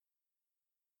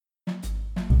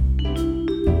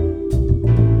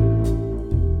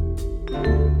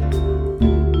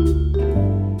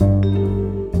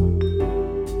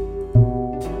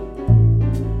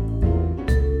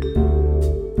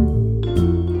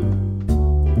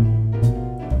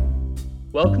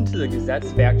Welcome to the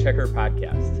Gazette's Fact Checker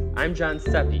podcast. I'm John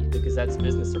Steppi, the Gazette's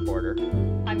business reporter.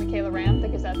 I'm Michaela Ram, the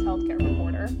Gazette's healthcare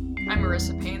reporter. I'm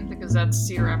Marissa Payne, the Gazette's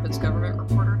Cedar Rapids government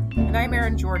reporter. And I'm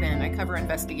Erin Jordan, I cover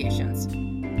investigations.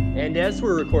 And as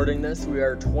we're recording this, we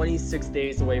are 26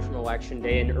 days away from Election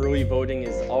Day, and early voting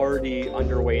is already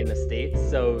underway in the state.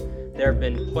 So there have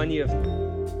been plenty of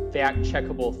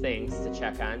fact-checkable things to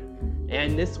check on.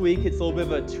 And this week, it's a little bit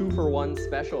of a 2-for-1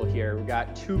 special here. We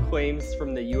got 2 claims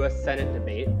from the U.S. Senate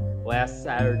debate last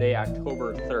Saturday,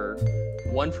 October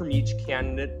 3rd. One from each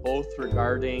candidate, both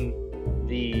regarding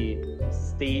the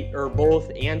state, or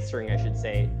both answering, I should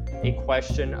say, a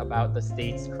question about the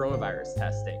state's coronavirus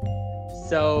testing.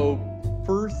 So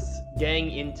first,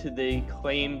 getting into the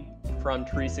claim from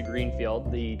Theresa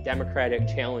Greenfield, the Democratic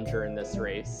challenger in this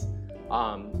race.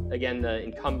 Again, the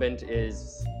incumbent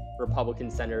is Republican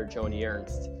Senator Joni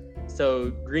Ernst. So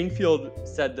Greenfield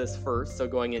said this first, so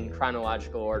going in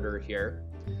chronological order here.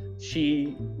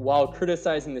 She, while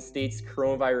criticizing the state's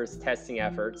coronavirus testing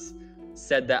efforts,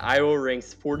 said that Iowa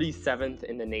ranks 47th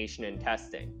in the nation in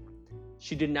testing.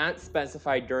 She did not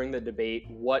specify during the debate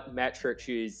what metric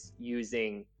she is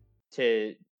using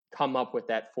to come up with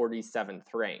that 47th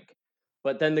rank.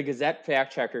 But then the Gazette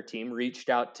fact checker team reached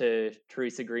out to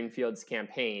Theresa Greenfield's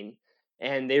campaign,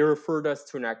 and they referred us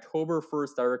to an October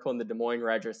 1st article in the Des Moines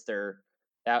Register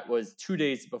that was 2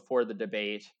 days before the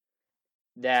debate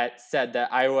that said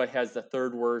that Iowa has the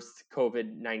 3rd worst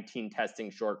COVID-19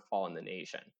 testing shortfall in the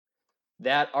nation.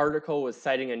 That article was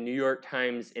citing a New York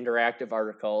Times interactive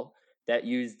article that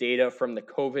used data from the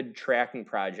COVID tracking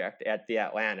project at The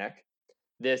Atlantic.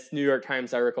 This New York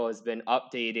Times article has been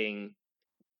updating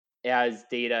as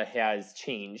data has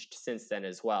changed since then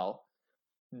as well.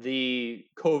 The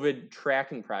COVID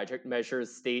tracking project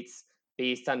measures states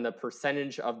based on the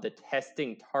percentage of the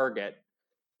testing target,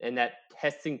 and that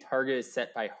testing target is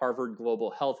set by Harvard Global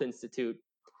Health Institute,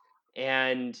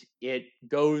 and it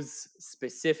goes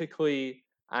specifically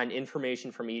on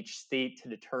information from each state to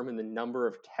determine the number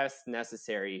of tests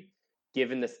necessary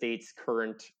given the state's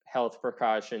current health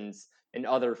precautions and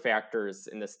other factors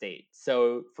in the state.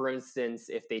 So, for instance,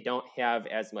 if they don't have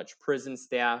as much prison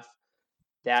staff,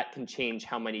 that can change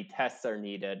how many tests are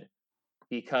needed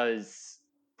because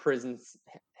prisons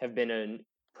have been a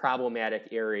problematic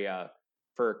area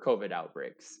for COVID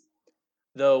outbreaks.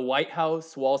 The White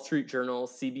House, Wall Street Journal,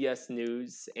 CBS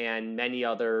News, and many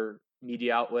other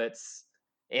media outlets,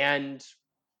 and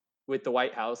with the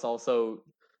White House, also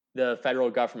the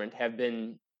federal government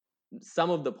some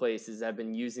of the places have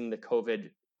been using the COVID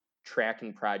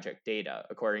tracking project data,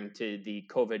 according to the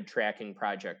COVID tracking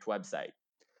project website.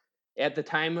 At the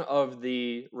time of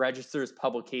the Register's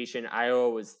publication, Iowa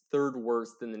was 3rd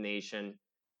worst in the nation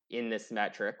in this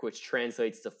metric, which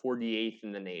translates to 48th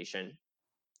in the nation.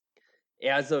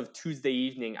 As of Tuesday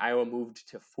evening, Iowa moved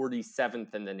to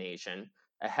 47th in the nation,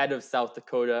 ahead of South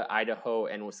Dakota, Idaho,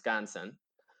 and Wisconsin.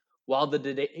 While the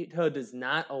data does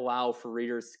not allow for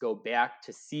readers to go back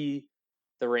to see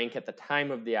the rank at the time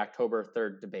of the October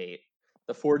 3rd debate,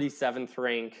 the 47th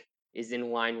rank is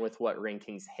in line with what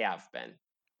rankings have been.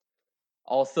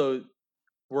 Also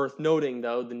worth noting,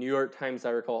 though, the New York Times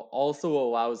article also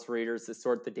allows readers to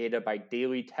sort the data by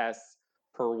daily tests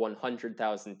per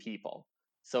 100,000 people.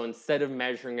 So instead of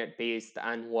measuring it based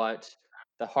on what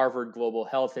the Harvard Global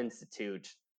Health Institute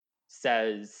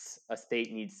says a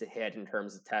state needs to hit in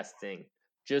terms of testing,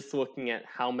 just looking at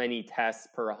how many tests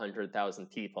per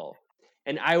 100,000 people.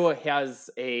 And Iowa has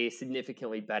a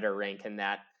significantly better rank in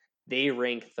that they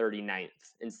rank 39th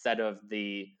instead of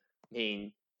the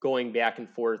going back and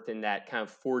forth in that kind of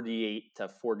 48 to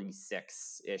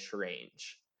 46-ish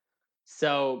range.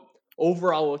 So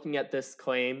overall, looking at this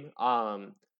claim,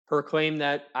 her claim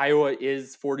that Iowa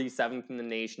is 47th in the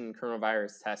nation in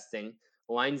coronavirus testing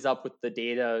lines up with the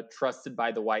data trusted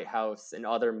by the White House and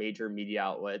other major media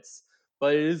outlets,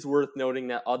 but it is worth noting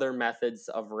that other methods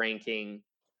of ranking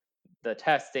the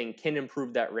testing can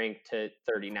improve that rank to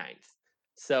 39th.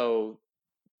 So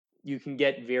you can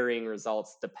get varying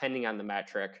results depending on the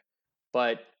metric,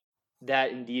 but that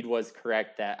indeed was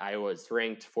correct that Iowa was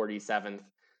ranked 47th.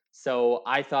 So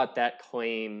I thought that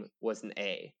claim was an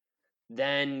A.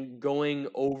 Then going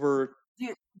over...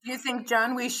 Do you think,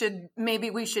 John, we should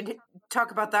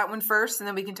talk about that one first, and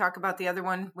then we can talk about the other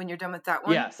one when you're done with that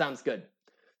one? Yeah, sounds good.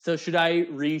 So should I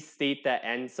restate that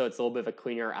end so it's a little bit of a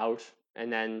cleaner out,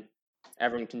 and then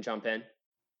everyone can jump in?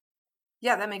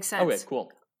 Yeah, that makes sense. Okay,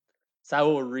 cool. So I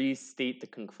will restate the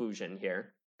conclusion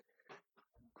here.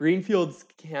 Greenfield's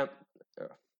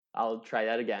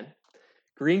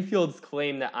Greenfield's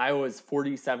claim that Iowa is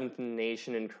 47th in the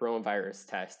nation in coronavirus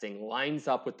testing lines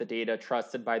up with the data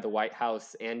trusted by the White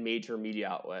House and major media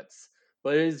outlets.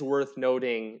 But it is worth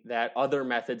noting that other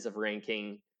methods of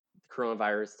ranking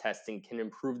coronavirus testing can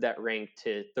improve that rank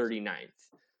to 39th.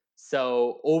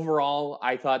 So overall,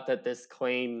 I thought that this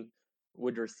claim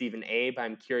would receive an A, but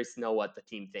I'm curious to know what the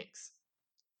team thinks.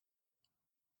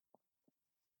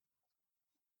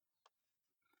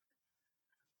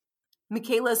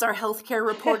 Michaela's our healthcare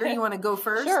reporter. You want to go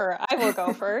first? Sure, I will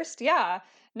go first. Yeah.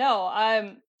 No,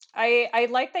 I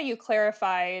like that you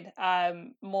clarified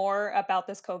more about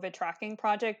this COVID tracking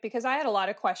project, because I had a lot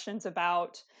of questions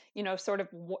about, sort of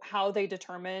how they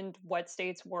determined what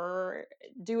states were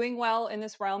doing well in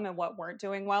this realm and what weren't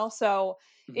doing well. So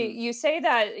you say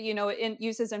that, it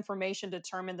uses information to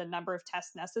determine the number of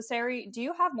tests necessary. Do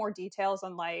you have more details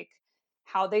on like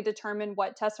how they determine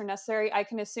what tests are necessary? I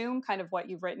can assume kind of what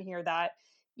you've written here, that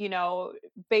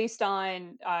based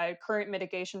on current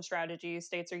mitigation strategies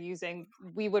states are using,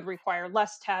 we would require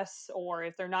less tests, or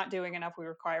if they're not doing enough, we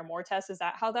require more tests. Is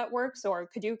that how that works? Or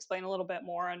could you explain a little bit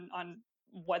more on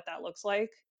what that looks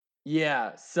like?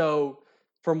 Yeah, so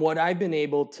from what I've been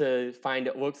able to find,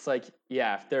 it looks like,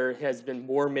 yeah, if there has been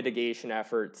more mitigation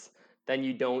efforts, then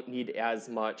you don't need as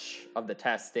much of the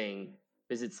testing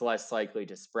because it's less likely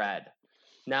to spread.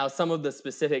 Now, some of the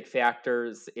specific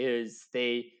factors is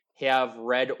they have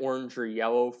red, orange, or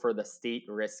yellow for the state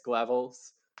risk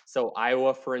levels. So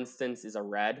Iowa, for instance, is a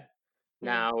red.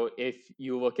 Now, if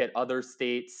you look at other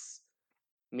states,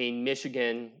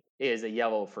 Michigan is a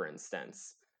yellow, for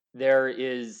instance. There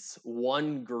is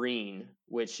one green,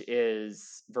 which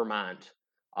is Vermont.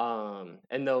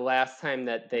 And the last time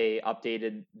that they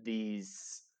updated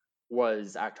these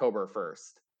was October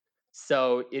 1st.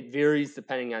 So it varies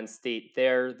depending on state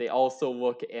there. They also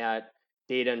look at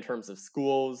data in terms of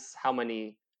schools, how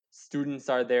many students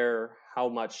are there, how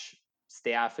much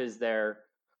staff is there.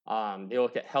 They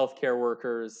look at healthcare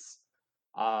workers,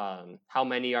 how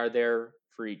many are there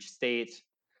for each state,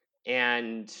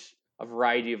 and a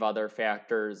variety of other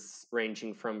factors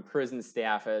ranging from prison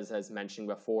staff, as mentioned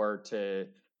before, to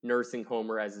nursing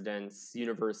home residents,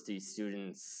 university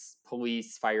students,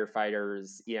 police,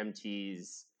 firefighters,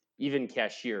 EMTs, even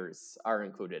cashiers are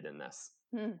included in this.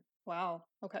 Wow.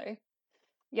 Okay.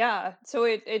 Yeah, so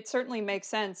it certainly makes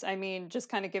sense. I mean, just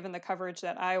kind of given the coverage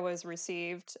that Iowa's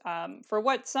received for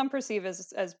what some perceive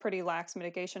as pretty lax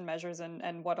mitigation measures,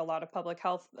 and what a lot of public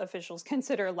health officials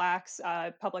consider lax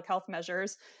public health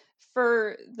measures.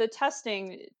 For the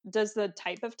testing, does the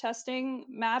type of testing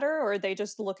matter, or are they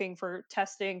just looking for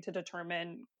testing to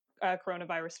determine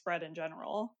coronavirus spread in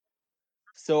general?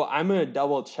 So I'm going to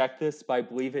double check this, but I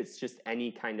believe it's just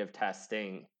any kind of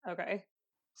testing. Okay.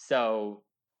 So,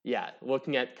 yeah,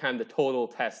 looking at kind of the total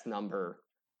test number,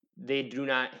 they do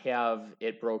not have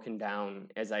it broken down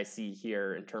as I see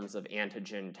here in terms of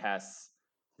antigen tests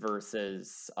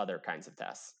versus other kinds of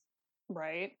tests.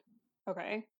 Right.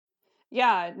 Okay.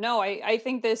 Yeah, no, I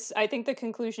think the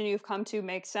conclusion you've come to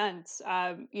makes sense.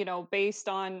 Based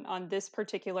on this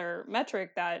particular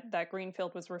metric that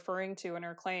Greenfield was referring to in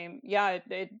her claim. Yeah,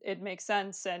 it makes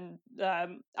sense, and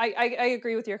I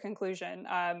agree with your conclusion.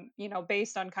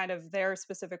 Based on kind of their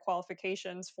specific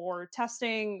qualifications for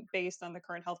testing, based on the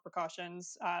current health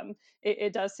precautions,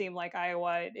 it does seem like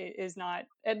Iowa is not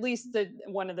at least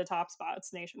one of the top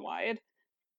spots nationwide.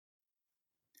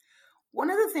 One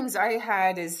of the things I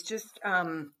had is just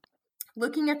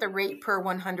looking at the rate per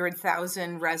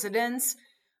 100,000 residents.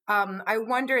 I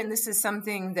wonder, and this is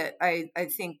something that I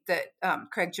think that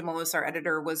Craig Jamolis, our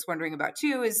editor, was wondering about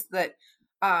too, is that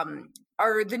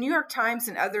are the New York Times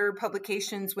and other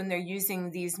publications, when they're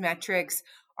using these metrics,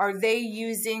 are they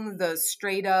using the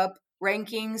straight up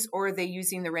rankings, or are they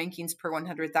using the rankings per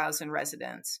 100,000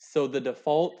 residents? So the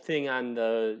default thing on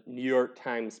the New York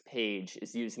Times page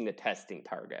is using the testing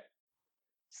target.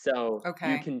 So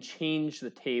you can change the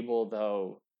table,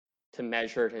 though, to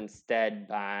measure it instead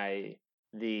by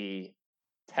the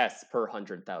tests per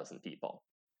 100,000 people.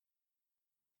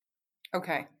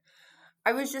 Okay.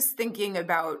 I was just thinking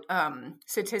about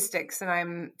statistics, and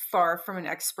I'm far from an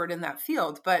expert in that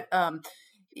field, but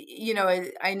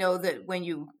I know that when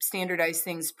you standardize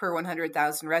things per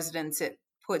 100,000 residents, it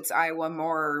puts Iowa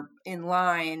more in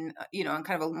line, on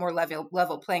kind of a more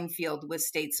level playing field with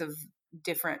states of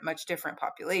much different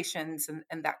populations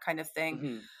and that kind of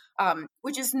thing.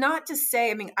 Which is not to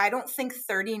say, I mean, I don't think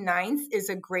 39th is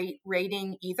a great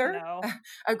rating either, No.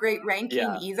 a great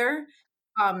ranking either.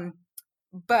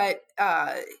 But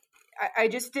I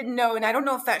just didn't know, and I don't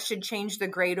know if that should change the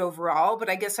grade overall, but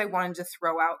I guess I wanted to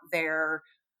throw out there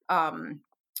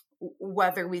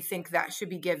whether we think that should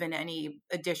be given any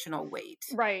additional weight.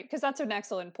 Right, because that's an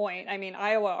excellent point. I mean,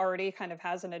 Iowa already kind of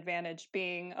has an advantage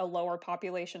being a lower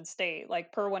population state.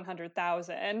 Like per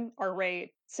 100,000, our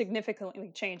rate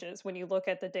significantly changes when you look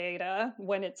at the data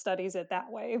when it studies it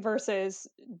that way versus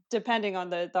depending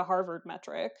on the Harvard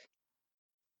metric.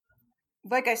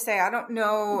 Like I say, I don't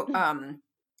know.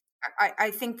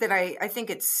 I think I think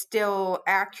it's still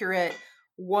accurate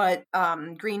what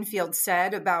Greenfield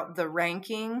said about the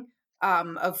ranking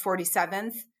of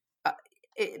 47th,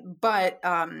 but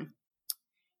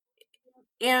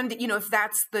and if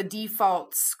that's the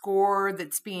default score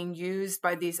that's being used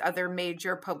by these other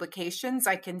major publications,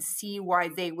 I can see why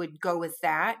they would go with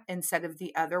that instead of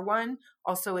the other one.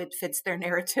 Also, it fits their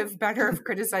narrative better of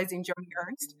criticizing Joni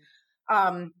Ernst.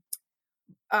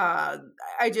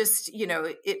 I just,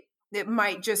 it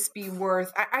might just be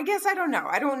worth. I guess I don't know.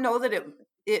 I don't know that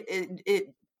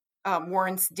it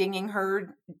warrants dinging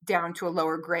her down to a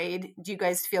lower grade. Do you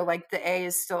guys feel like the A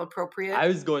is still appropriate? I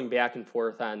was going back and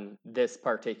forth on this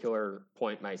particular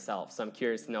point myself, so I'm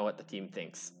curious to know what the team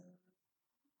thinks.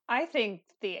 I think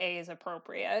the A is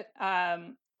appropriate.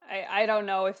 I don't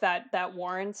know if that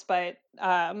warrants, but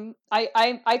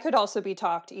I could also be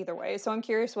talked either way. So I'm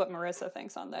curious what Marissa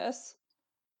thinks on this.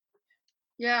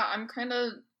 Yeah, I'm kind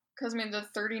of, because I mean the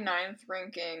 39th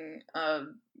ranking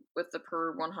with the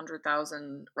per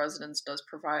 100,000 residents does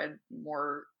provide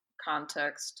more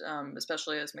context,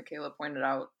 especially as Michaela pointed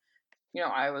out.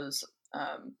 Iowa's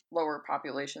lower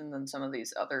population than some of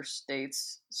these other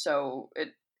states, so it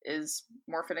is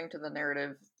more fitting to the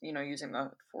narrative, using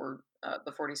the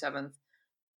 47th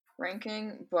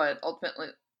ranking. But ultimately,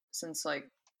 since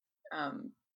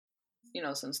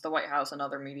since the White House and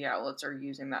other media outlets are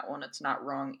using that one, it's not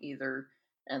wrong either.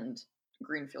 And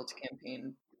Greenfield's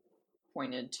campaign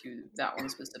pointed to that one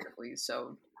specifically.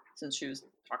 So since she was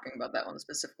talking about that one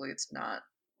specifically, it's not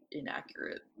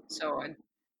inaccurate. So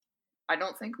I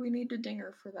don't think we need to ding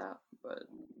her for that, but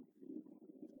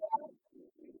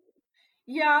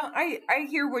yeah, I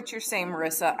hear what you're saying,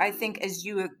 Marissa. I think as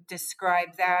you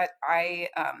described that,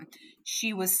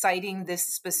 she was citing this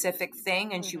specific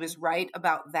thing, and she was right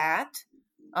about that.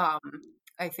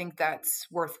 I think that's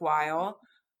worthwhile.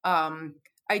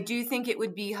 I do think it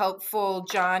would be helpful,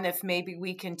 John, if maybe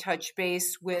we can touch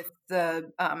base with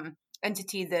the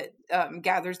entity that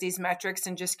gathers these metrics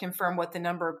and just confirm what the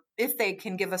number, if they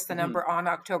can give us the number on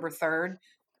October 3rd,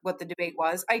 what the debate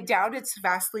was. I doubt it's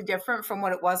vastly different from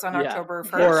what it was on October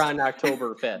 1st. Or on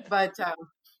October 5th. But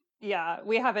yeah,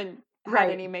 we haven't had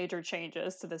any major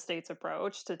changes to the state's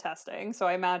approach to testing. So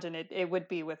I imagine it would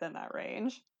be within that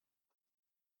range.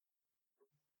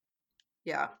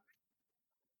 Yeah.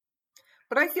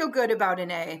 But I feel good about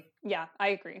an A. Yeah, I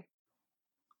agree.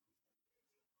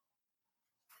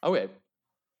 Okay.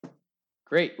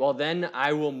 Great. Well, then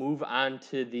I will move on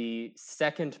to the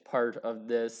second part of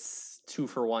this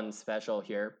 2-for-1 special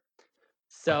here.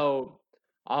 So,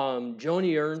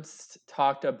 Joni Ernst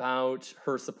talked about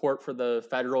her support for the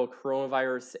Federal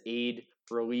Coronavirus Aid,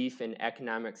 Relief, and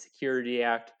Economic Security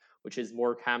Act, which is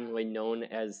more commonly known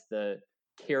as the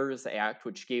CARES Act,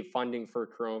 which gave funding for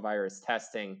coronavirus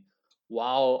testing,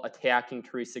 while attacking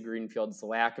Theresa Greenfield's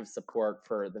lack of support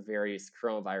for the various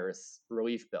coronavirus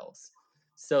relief bills.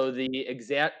 So the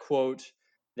exact quote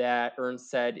that Ernst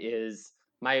said is,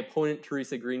 "My opponent,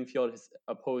 Theresa Greenfield, has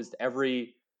opposed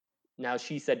every," now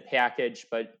she said package,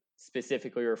 but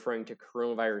specifically referring to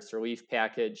coronavirus relief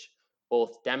package,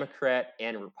 both Democrat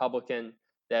and Republican,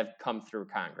 that have come through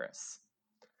Congress.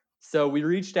 So we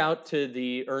reached out to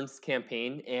the Ernst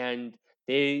campaign, and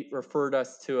they referred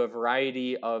us to a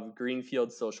variety of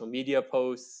Greenfield social media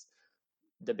posts,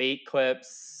 debate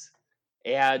clips,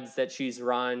 ads that she's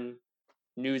run,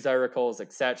 news articles,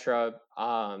 etc.,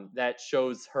 that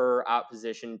shows her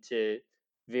opposition to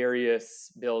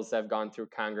various bills that have gone through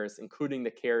Congress, including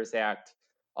the CARES Act,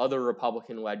 other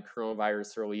Republican-led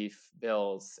coronavirus relief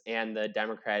bills, and the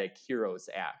Democratic HEROES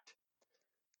Act,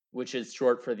 which is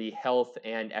short for the Health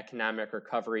and Economic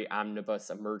Recovery Omnibus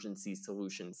Emergency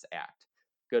Solutions Act.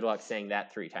 Good luck saying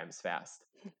that 3 times fast.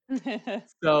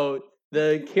 So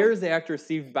the CARES Act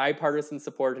received bipartisan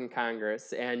support in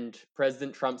Congress, and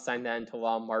President Trump signed that into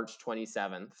law March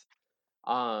 27th.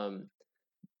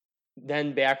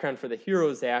 Then background for the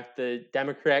HEROES Act, the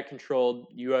Democrat-controlled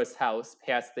U.S. House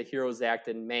passed the HEROES Act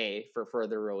in May for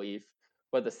further relief,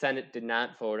 but the Senate did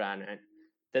not vote on it.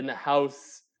 Then the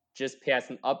House just passed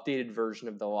an updated version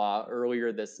of the law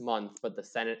earlier this month, but the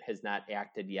Senate has not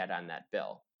acted yet on that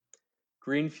bill.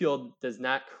 Greenfield does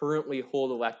not currently hold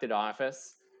elected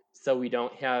office, so we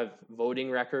don't have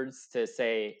voting records to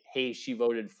say, hey, she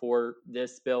voted for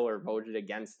this bill or voted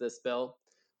against this bill.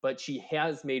 but she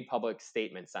has made public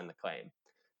statements on the claim.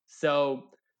 So,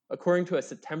 according to a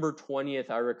September 20th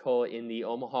article in the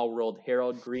Omaha World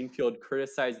Herald, Greenfield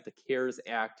criticized the CARES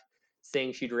Act,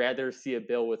 saying she'd rather see a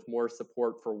bill with more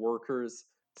support for workers,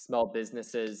 small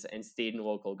businesses, and state and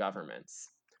local governments.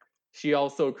 She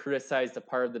also criticized a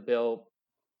part of the bill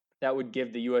that would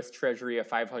give the U.S. Treasury a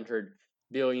 $500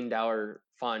 billion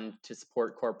fund to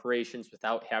support corporations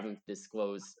without having to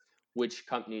disclose which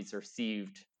companies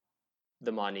received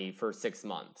the money for 6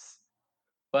 months.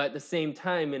 But at the same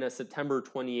time, in a September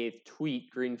 28th tweet,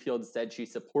 Greenfield said she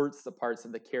supports the parts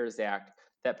of the CARES Act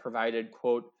that provided,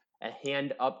 quote, a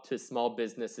hand up to small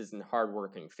businesses and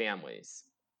hardworking families.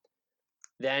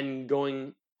 Then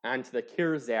going on to the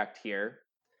CARES Act here,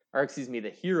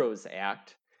 the HEROES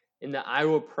Act, in the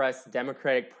Iowa Press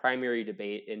Democratic primary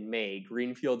debate in May,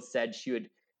 Greenfield said she would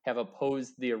have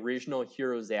opposed the original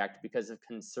HEROES Act because of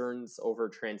concerns over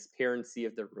transparency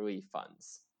of the relief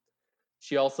funds.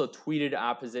 She also tweeted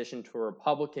opposition to a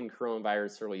Republican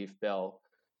coronavirus relief bill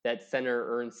that Senator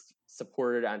Ernst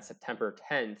supported on September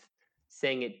 10th,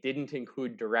 saying it didn't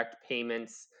include direct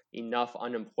payments, enough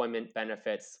unemployment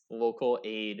benefits, local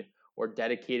aid, or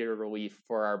dedicated relief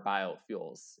for our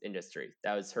biofuels industry.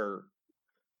 That was her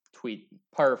tweet,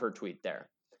 part of her tweet there.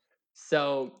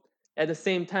 So at the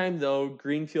same time, though,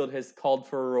 Greenfield has called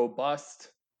for a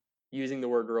robust, using the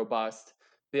word robust,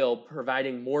 bill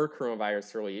providing more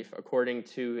coronavirus relief, according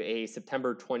to a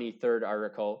September 23rd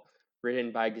article written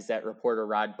by Gazette reporter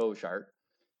Rod Bojart.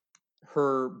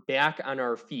 Her Back on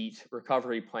Our Feet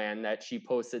recovery plan that she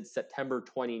posted September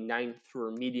 29th through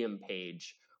her Medium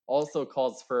page also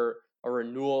calls for a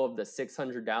renewal of the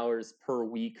 $600 per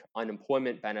week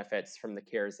unemployment benefits from the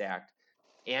CARES Act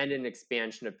and an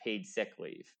expansion of paid sick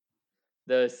leave.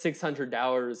 The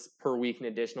 $600 per week in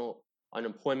additional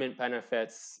unemployment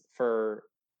benefits for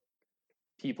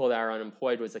people that are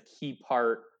unemployed was a key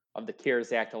part of the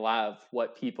CARES Act. A lot of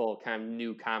what people kind of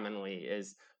knew commonly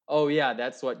is, oh yeah,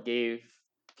 that's what gave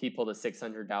people the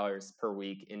 $600 per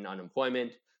week in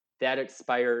unemployment. That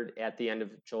expired at the end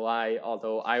of July,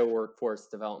 although Iowa Workforce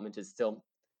Development is still,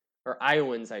 or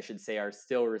Iowans, I should say, are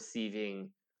still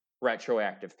receiving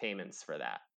retroactive payments for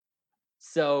that.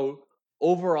 So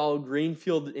overall,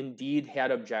 Greenfield indeed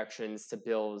had objections to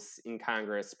bills in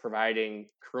Congress providing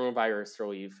coronavirus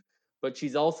relief, but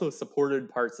she's also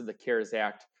supported parts of the CARES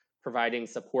Act providing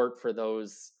support for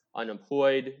those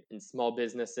unemployed and small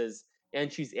businesses,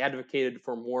 and she's advocated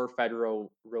for more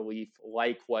federal relief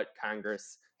like what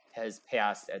Congress has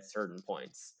passed at certain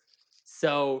points.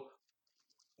 So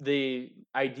the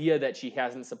idea that she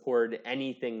hasn't supported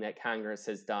anything that Congress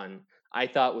has done, I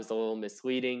thought was a little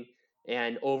misleading.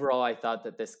 And overall, I thought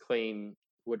that this claim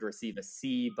would receive a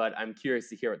C, but I'm curious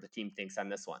to hear what the team thinks on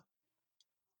this one.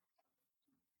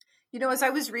 You know, as I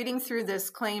was reading through this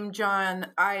claim, John,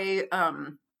 I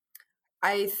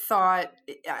thought,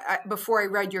 before I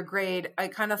read your grade, I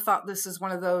kind of thought this is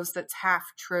one of those that's half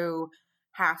true,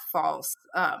 half false,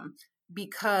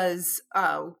 because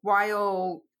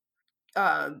while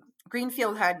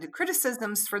Greenfield had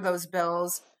criticisms for those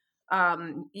bills,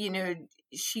 you know,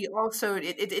 she also,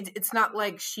 it's not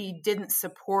like she didn't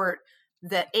support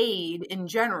the aid in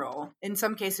general. In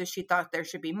some cases, she thought there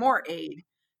should be more aid.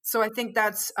 So I think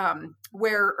that's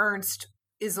where Ernst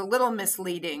is a little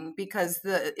misleading, because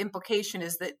the implication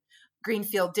is that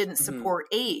Greenfield didn't support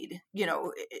aid, you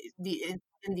know,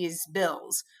 in these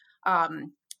bills.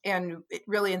 And it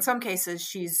really, in some cases,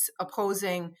 she's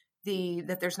opposing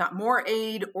that there's not more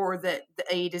aid, or that the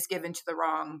aid is given to the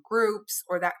wrong groups,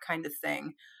 or that kind of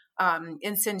thing.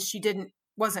 And since she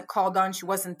wasn't called on, she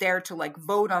wasn't there to like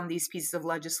vote on these pieces of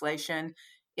legislation,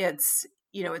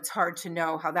 it's hard to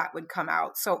know how that would come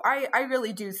out. So I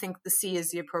really do think the C is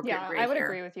the appropriate grade. Yeah, I would here.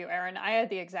 agree with you, Erin. I had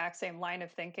the exact same line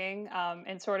of thinking.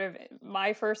 And sort of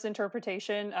my first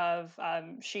interpretation of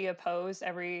she opposed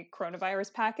every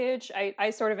coronavirus package, I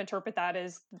sort of interpret that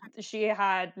as she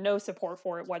had no support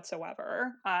for it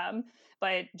whatsoever.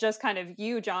 But just kind of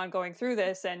you, John, going through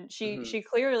this, and she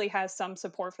clearly has some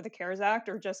support for the CARES Act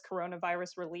or just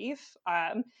coronavirus relief.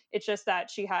 It's just that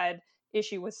she had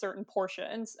issue with certain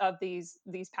portions of these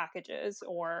packages,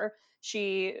 or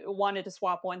she wanted to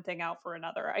swap one thing out for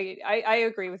another. I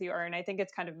agree with you, Erin. I think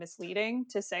it's kind of misleading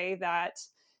to say that,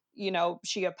 you know,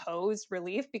 she opposed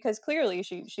relief, because clearly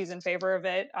she's in favor of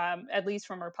it, at least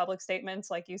from her public statements.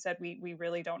 Like you said, we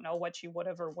really don't know what she would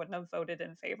have or wouldn't have voted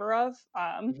in favor of.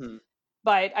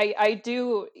 But I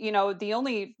do, you know, the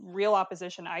only real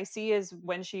opposition I see is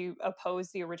when she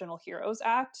opposed the original HEROES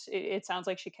Act. It sounds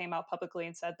like she came out publicly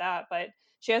and said that, but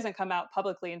she hasn't come out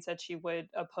publicly and said she would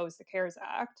oppose the CARES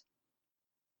Act.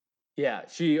 Yeah,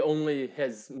 she only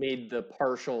has made the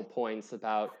partial points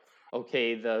about,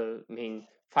 okay,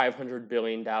 $500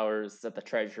 billion that the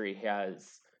Treasury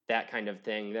has, that kind of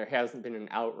thing. There hasn't been an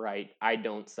outright, I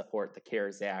don't support the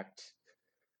CARES Act.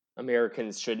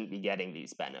 Americans shouldn't be getting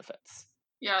these benefits.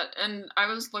 Yeah, and I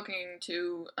was looking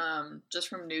to just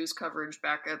from news coverage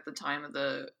back at the time of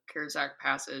the CARES Act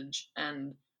passage,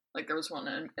 and like there was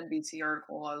one NBC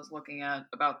article I was looking at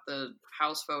about the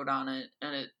House vote on it,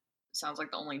 and it sounds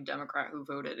like the only Democrat who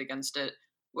voted against it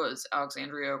was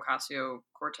Alexandria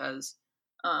Ocasio-Cortez.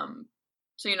 So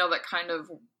that kind of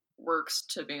works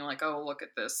to being like, oh, look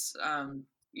at this,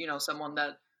 someone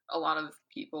that a lot of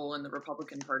people in the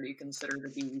Republican Party consider to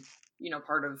be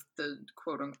part of the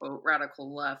quote unquote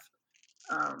radical left.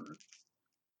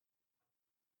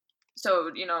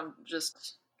 So,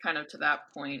 just kind of to that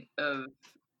point of,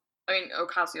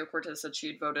 Ocasio-Cortez said she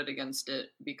had voted against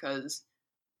it because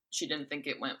she didn't think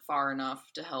it went far enough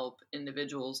to help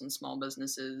individuals and small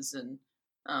businesses and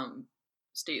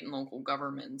state and local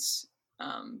governments.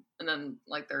 And then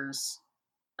like there's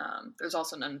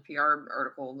also an NPR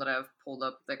article that I've pulled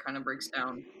up that kind of breaks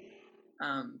down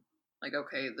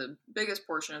okay, the biggest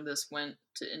portion of this went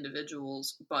to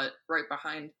individuals, but right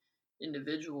behind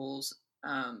individuals,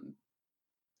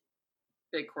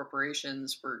 big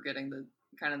corporations were getting the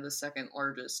kind of the second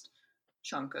largest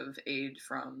chunk of aid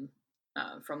from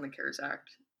the CARES Act.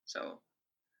 So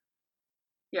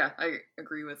yeah, I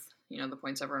agree with the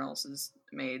points everyone else has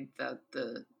made, that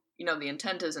the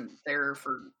intent isn't there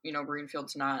for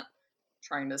Greenfield's not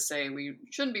trying to say we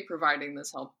shouldn't be providing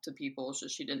this help to people. It's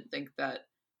just she didn't think that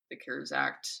the CARES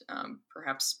Act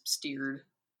perhaps steered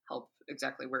help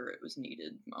exactly where it was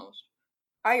needed most.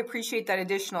 I appreciate that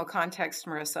additional context,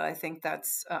 Marissa. I think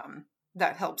that's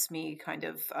that helps me kind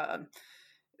of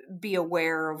be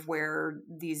aware of where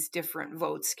these different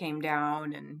votes came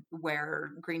down and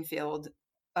where Greenfield,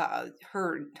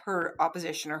 her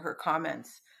opposition or her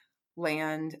comments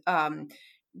land.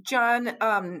 John,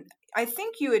 I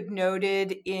think you had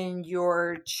noted in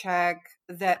your check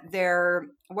that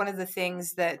one of the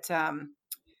things that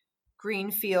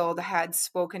Greenfield had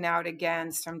spoken out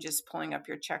against, I'm just pulling up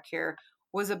your check here,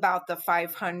 was about the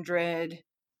 $500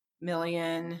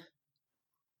 million.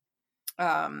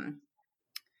 Was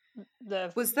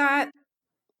that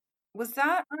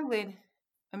related?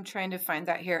 I'm trying to find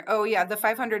that here. Oh yeah, the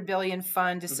 $500 billion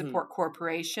fund to support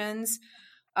corporations.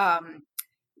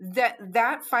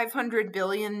 That $500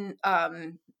 billion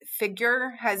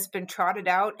figure has been trotted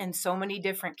out in so many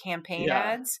different campaign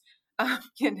ads,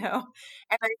 and I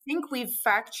think we've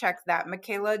fact checked that.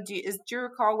 Michaela, do you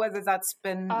recall whether that's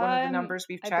been one of the numbers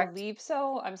we've checked? I believe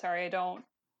so. I'm sorry,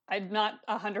 I'm not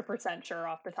 100% sure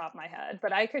off the top of my head,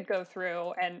 but I could go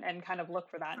through and kind of look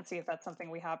for that and see if that's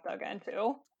something we have dug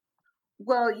into.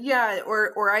 Well, yeah,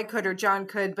 or I could, or John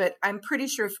could, but I'm pretty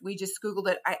sure if we just Googled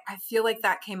it, I feel like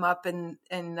that came up in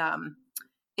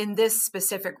this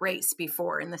specific race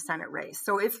before, in the Senate race.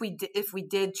 So if we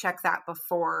did check that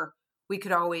before, we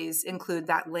could always include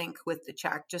that link with the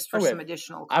check just for some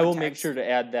additional context. I will make sure to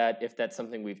add that if that's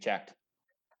something we've checked.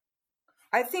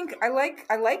 I think I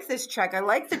like this check. I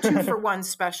like the 2-for-1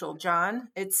 special, John.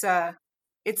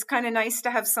 It's kind of nice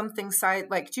to have something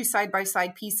two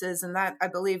side-by-side pieces, and that I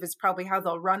believe is probably how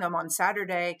they'll run them on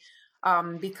Saturday,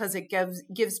 because it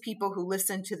gives people who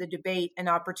listen to the debate an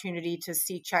opportunity to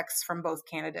see checks from both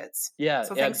candidates. Yeah,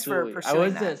 so thanks absolutely. for pursuing I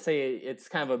was that. going to say it's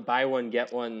kind of a buy one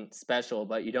get one special,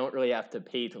 but you don't really have to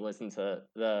pay to listen to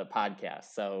the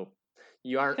podcast, so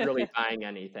you aren't really buying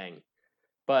anything.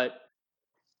 But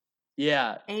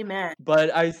yeah, amen.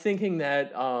 But I was thinking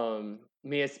that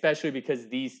especially because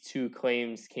these two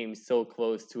claims came so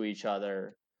close to each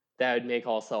other, that would make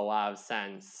also a lot of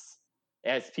sense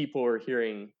as people were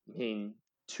hearing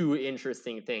two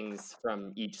interesting things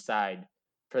from each side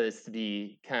for this to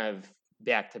be kind of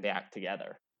back to back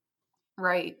together.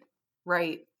 Right.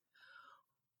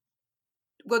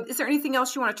 Well, is there anything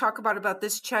else you want to talk about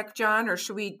this check, John, or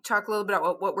should we talk a little bit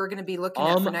about what we're going to be looking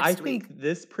at for next week? I think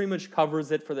this pretty much covers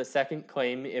it for the second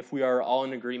claim, if we are all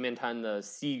in agreement on the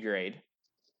C grade.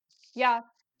 Yeah,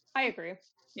 I agree.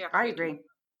 Yeah, I agree.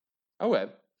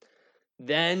 Okay.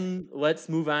 Then let's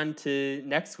move on to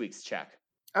next week's check.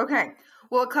 Okay.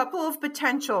 Well, a couple of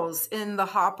potentials in the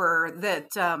hopper that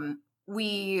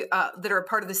that are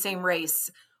part of the same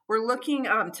race. We're looking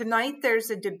tonight. There's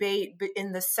a debate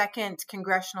in the 2nd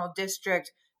congressional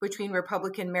district between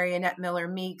Republican Marionette Miller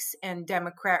Meeks and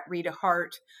Democrat Rita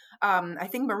Hart. I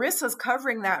think Marissa's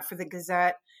covering that for the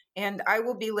Gazette, and I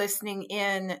will be listening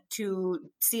in to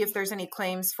see if there's any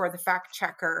claims for the fact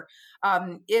checker.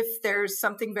 If there's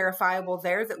something verifiable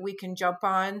there that we can jump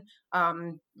on,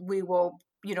 we will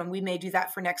we may do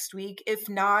that for next week. If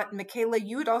not, Michaela,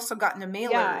 you had also gotten a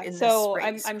mailer in this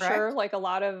race, I'm correct? sure, like a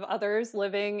lot of others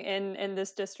living in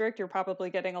this district, you're probably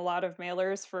getting a lot of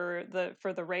mailers for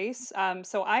the race.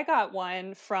 So I got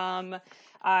one from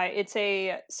it's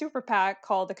a super PAC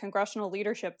called the Congressional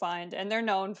Leadership Fund, and they're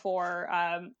known for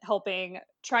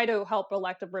try to help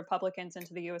elect Republicans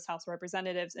into the U.S. House of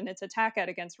Representatives, and it's a TAC ad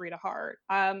against Rita Hart.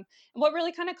 And what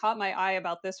really kind of caught my eye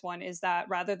about this one is that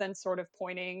rather than sort of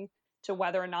pointing to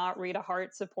whether or not Rita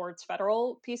Hart supports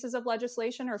federal pieces of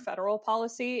legislation or federal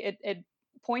policy, it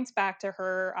points back to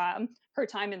her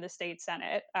time in the state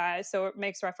Senate. So it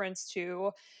makes reference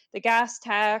to the gas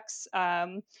tax,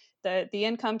 the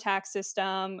income tax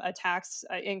system, a tax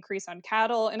increase on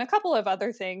cattle, and a couple of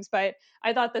other things. But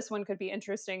I thought this one could be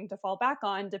interesting to fall back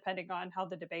on depending on how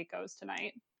the debate goes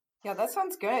tonight. Yeah, that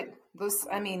sounds good.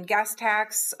 Gas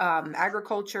tax,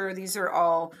 agriculture, these are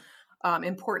all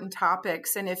important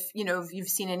topics. And if you've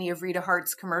seen any of Rita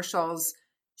Hart's commercials,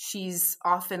 she's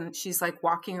like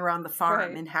walking around the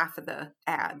farm in half of the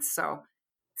ads. So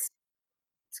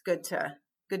it's good to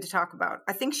talk about.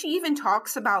 I think she even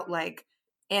talks about like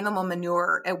animal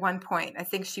manure at one point. I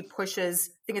think she pushes,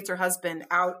 it's her husband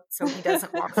out so he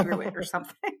doesn't walk through it or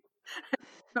something.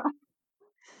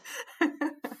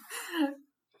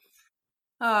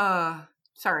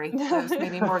 Sorry. That was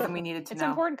maybe more than we needed to know. It's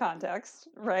important context,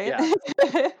 right? Yeah.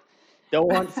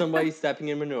 Don't want somebody stepping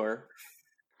in manure.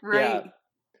 Right. Yeah.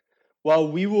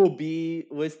 Well, we will be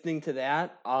listening to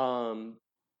that.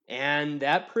 And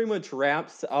that pretty much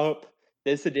wraps up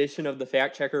this edition of the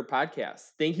Fact Checker podcast.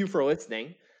 Thank you for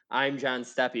listening. I'm John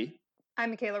Steppe.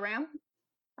 I'm Michaela Ram.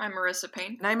 I'm Marissa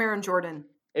Payne. And I'm Aaron Jordan.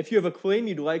 If you have a claim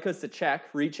you'd like us to check,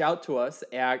 reach out to us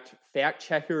at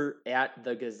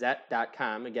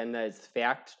factchecker@thegazette.com. Again, that is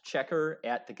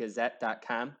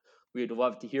factchecker@thegazette.com. We'd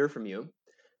love to hear from you.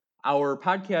 Our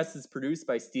podcast is produced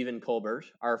by Stephen Colbert.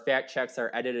 Our fact checks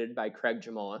are edited by Craig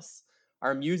Jamolis.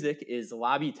 Our music is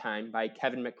Lobby Time by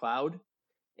Kevin MacLeod.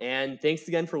 And thanks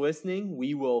again for listening.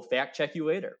 We will fact check you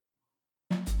later.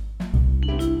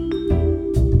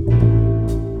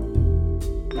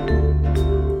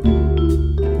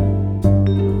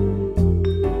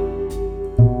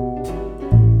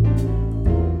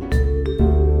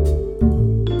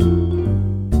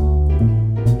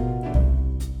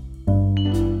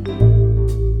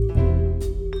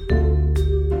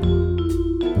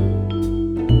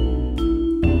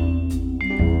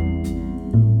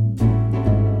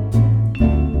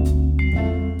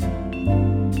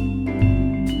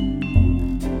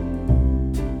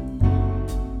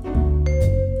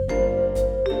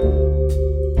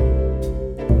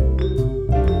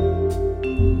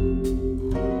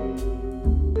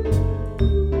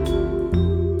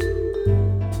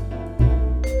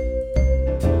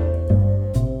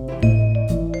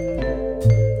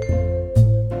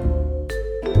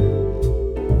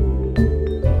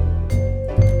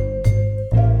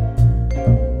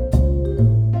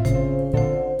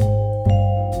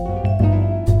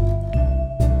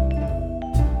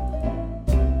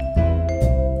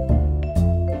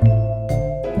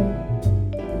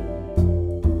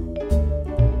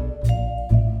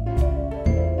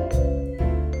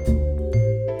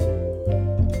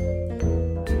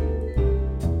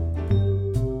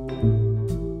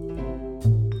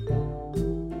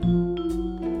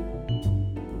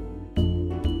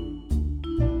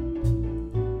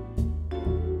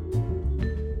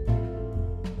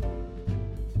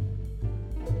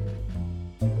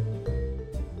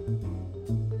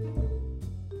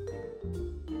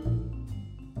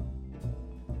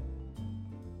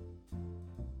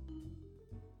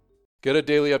 Get a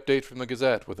daily update from the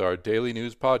Gazette with our daily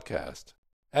news podcast.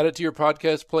 Add it to your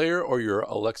podcast player or your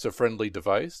Alexa-friendly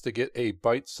device to get a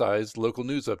bite-sized local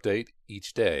news update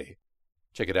each day.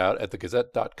 Check it out at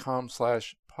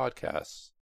thegazette.com/podcasts.